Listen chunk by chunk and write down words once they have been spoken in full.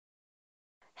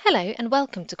Hello and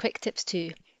welcome to Quick Tips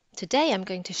 2. Today I'm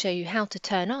going to show you how to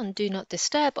turn on Do Not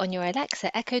Disturb on your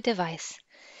Alexa Echo device.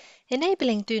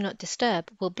 Enabling Do Not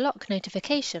Disturb will block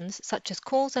notifications such as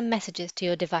calls and messages to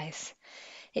your device.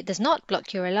 It does not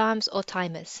block your alarms or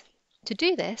timers. To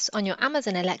do this, on your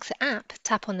Amazon Alexa app,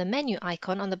 tap on the menu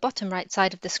icon on the bottom right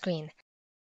side of the screen.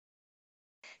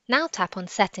 Now tap on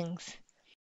Settings.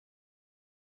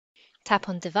 Tap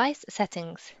on Device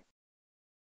Settings.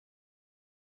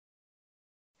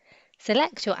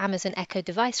 Select your Amazon Echo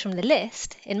device from the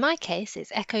list. In my case,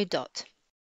 it's Echo Dot.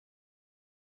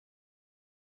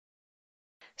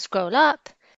 Scroll up,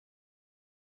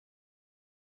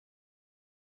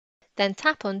 then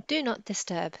tap on Do Not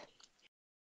Disturb.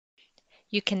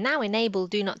 You can now enable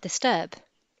Do Not Disturb.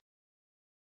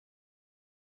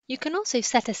 You can also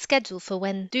set a schedule for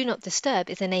when Do Not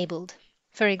Disturb is enabled.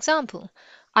 For example,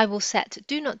 I will set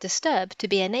Do Not Disturb to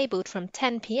be enabled from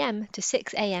 10 p.m. to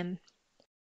 6 a.m.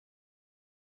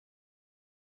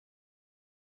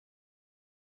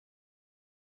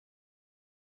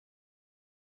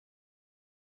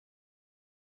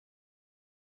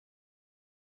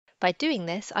 By doing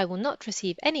this, I will not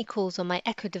receive any calls on my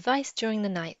Echo device during the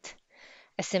night.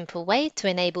 A simple way to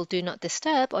enable Do Not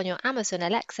Disturb on your Amazon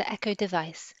Alexa Echo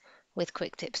device. With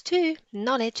Quick Tips 2,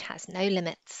 knowledge has no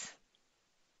limits.